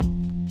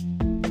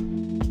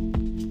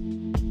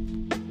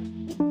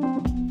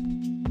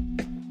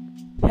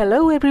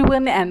Hello,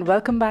 everyone, and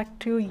welcome back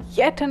to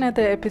yet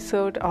another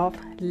episode of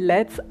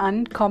Let's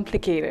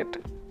Uncomplicate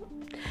It.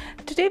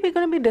 Today, we're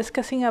going to be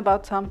discussing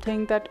about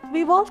something that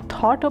we've all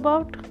thought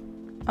about,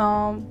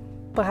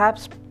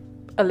 perhaps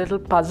a little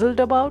puzzled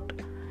about,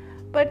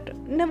 but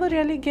never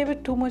really gave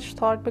it too much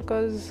thought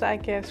because I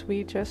guess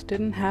we just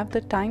didn't have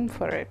the time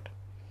for it.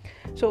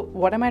 So,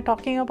 what am I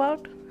talking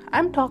about?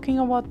 I'm talking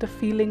about the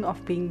feeling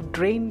of being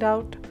drained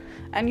out,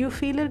 and you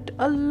feel it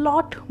a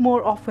lot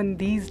more often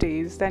these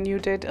days than you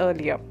did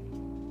earlier.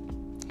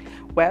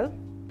 Well,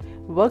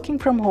 working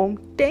from home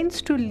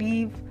tends to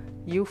leave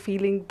you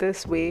feeling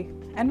this way,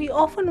 and we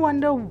often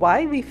wonder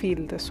why we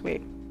feel this way.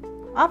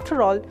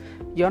 After all,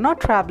 you're not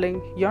traveling,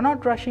 you're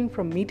not rushing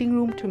from meeting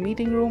room to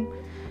meeting room,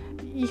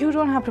 you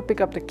don't have to pick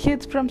up the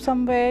kids from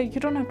somewhere, you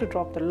don't have to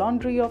drop the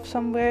laundry off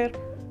somewhere,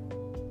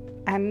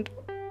 and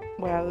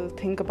well,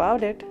 think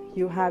about it,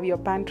 you have your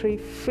pantry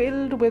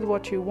filled with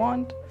what you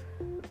want,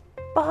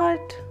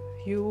 but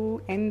you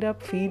end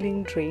up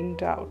feeling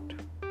drained out.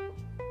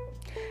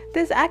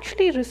 There's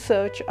actually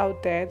research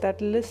out there that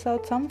lists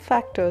out some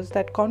factors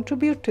that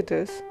contribute to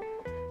this.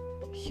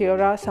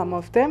 Here are some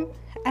of them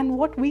and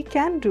what we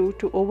can do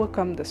to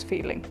overcome this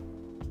feeling.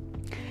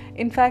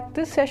 In fact,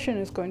 this session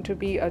is going to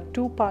be a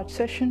two-part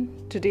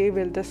session. Today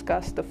we'll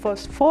discuss the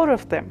first 4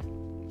 of them.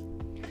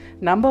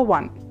 Number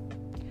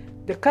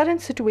 1, the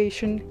current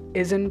situation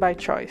isn't by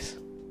choice.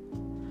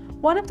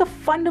 One of the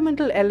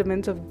fundamental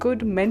elements of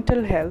good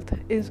mental health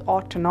is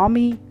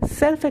autonomy,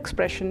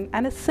 self-expression,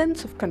 and a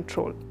sense of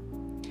control.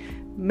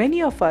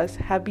 Many of us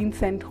have been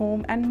sent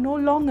home and no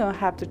longer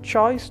have the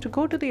choice to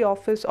go to the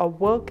office or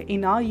work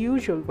in our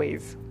usual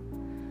ways.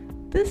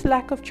 This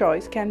lack of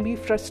choice can be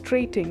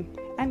frustrating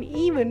and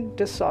even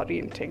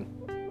disorienting.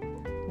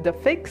 The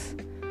fix?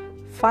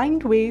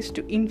 Find ways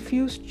to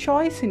infuse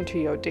choice into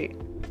your day.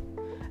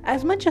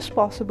 As much as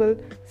possible,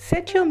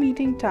 set your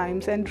meeting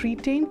times and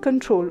retain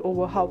control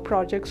over how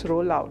projects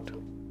roll out.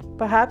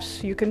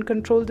 Perhaps you can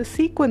control the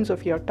sequence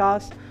of your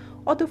tasks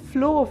or the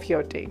flow of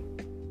your day.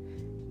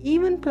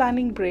 Even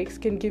planning breaks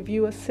can give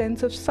you a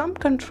sense of some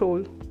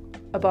control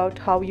about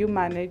how you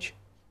manage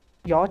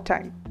your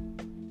time.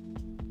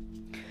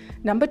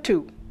 Number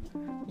 2,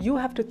 you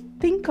have to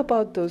think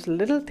about those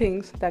little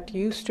things that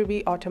used to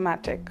be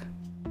automatic.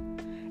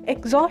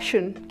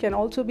 Exhaustion can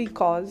also be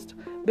caused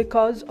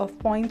because of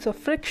points of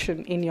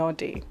friction in your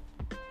day.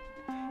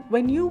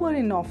 When you were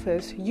in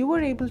office, you were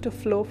able to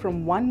flow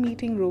from one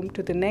meeting room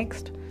to the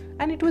next,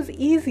 and it was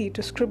easy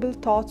to scribble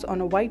thoughts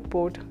on a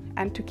whiteboard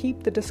and to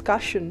keep the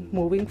discussion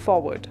moving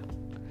forward.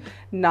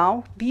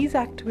 Now, these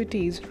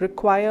activities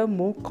require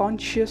more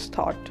conscious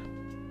thought.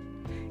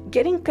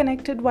 Getting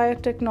connected via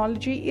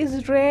technology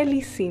is rarely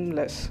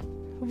seamless.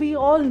 We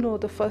all know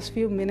the first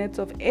few minutes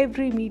of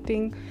every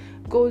meeting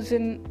goes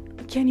in,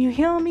 "Can you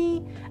hear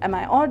me? Am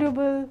I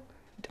audible?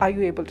 Are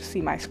you able to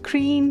see my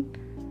screen?"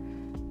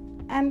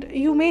 And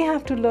you may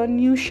have to learn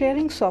new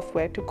sharing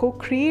software to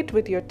co-create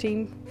with your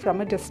team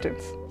from a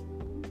distance.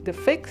 The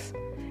fix?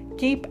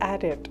 Keep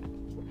at it.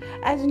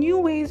 As new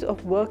ways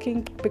of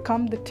working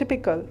become the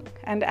typical,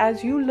 and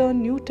as you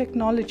learn new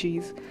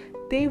technologies,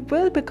 they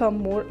will become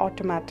more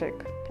automatic,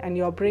 and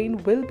your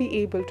brain will be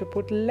able to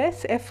put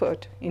less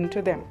effort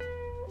into them.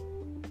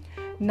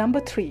 Number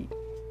 3,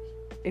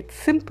 it's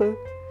simple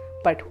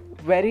but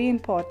very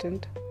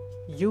important.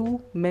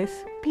 You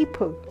miss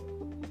people.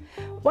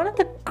 One of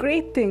the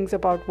great things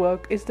about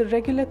work is the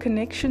regular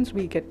connections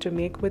we get to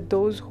make with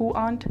those who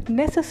aren't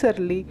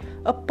necessarily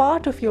a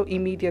part of your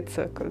immediate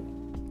circle.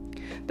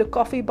 The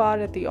coffee bar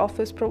at the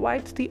office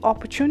provides the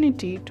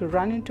opportunity to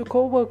run into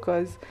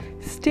coworkers,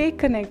 stay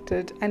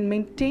connected, and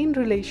maintain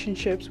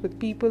relationships with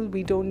people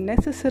we don't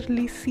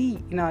necessarily see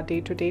in our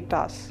day-to-day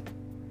tasks.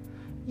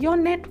 Your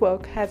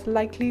network has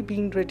likely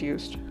been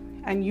reduced,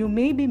 and you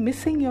may be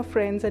missing your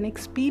friends and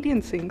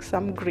experiencing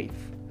some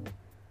grief.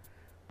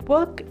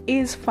 Work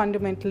is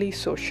fundamentally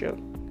social,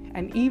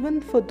 and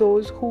even for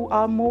those who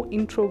are more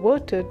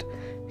introverted,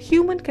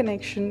 human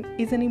connection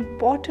is an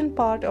important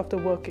part of the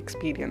work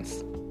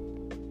experience.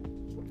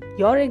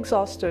 You're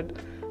exhausted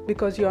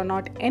because you're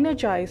not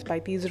energized by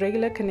these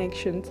regular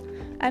connections,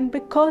 and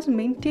because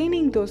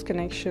maintaining those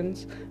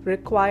connections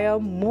require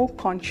more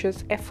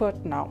conscious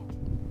effort now.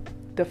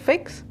 The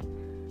fix?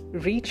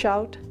 Reach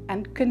out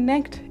and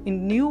connect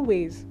in new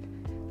ways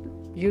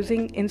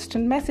using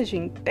instant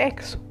messaging,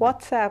 text,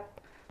 WhatsApp,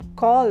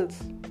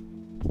 calls,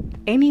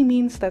 any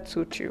means that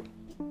suit you.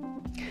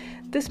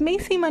 This may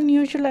seem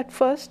unusual at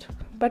first,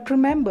 but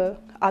remember,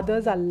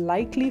 others are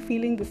likely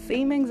feeling the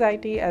same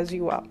anxiety as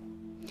you are.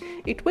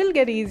 It will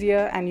get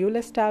easier and you'll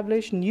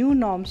establish new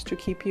norms to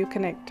keep you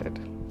connected.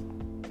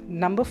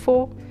 Number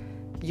 4,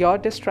 you're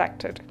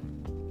distracted.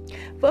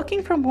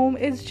 Working from home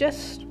is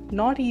just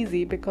not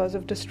easy because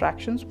of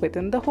distractions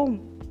within the home.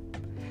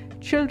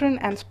 Children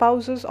and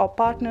spouses or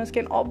partners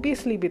can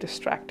obviously be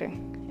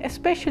distracting,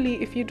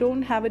 especially if you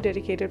don't have a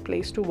dedicated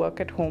place to work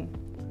at home.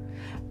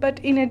 But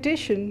in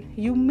addition,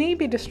 you may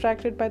be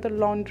distracted by the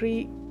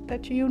laundry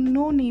that you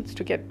know needs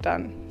to get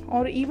done,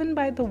 or even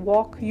by the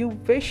walk you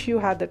wish you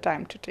had the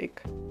time to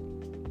take.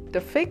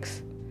 The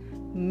fix?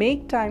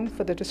 Make time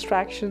for the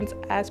distractions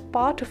as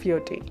part of your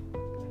day.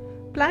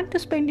 Plan to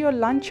spend your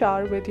lunch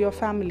hour with your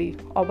family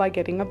or by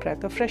getting a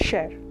breath of fresh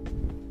air.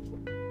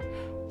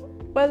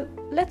 Well,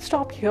 let's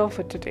stop here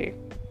for today.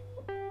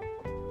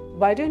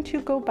 Why don't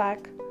you go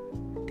back,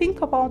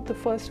 think about the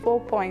first 4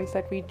 points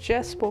that we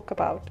just spoke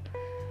about,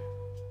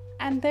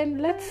 and then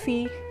let's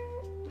see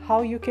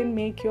how you can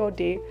make your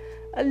day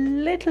a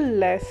little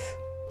less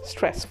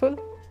stressful.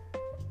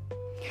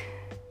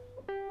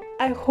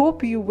 I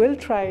hope you will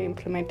try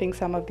implementing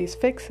some of these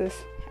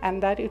fixes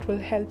and that it will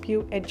help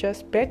you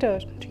adjust better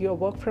to your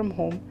work from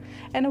home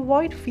and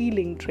avoid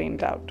feeling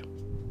drained out.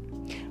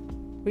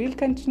 We'll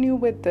continue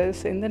with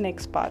this in the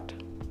next part.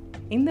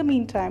 In the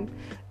meantime,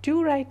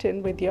 do write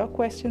in with your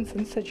questions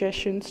and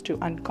suggestions to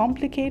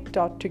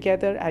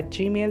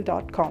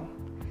uncomplicate.together@gmail.com.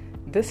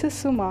 This is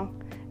Suma,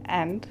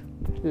 and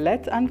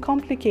let's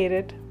uncomplicate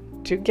it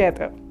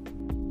together.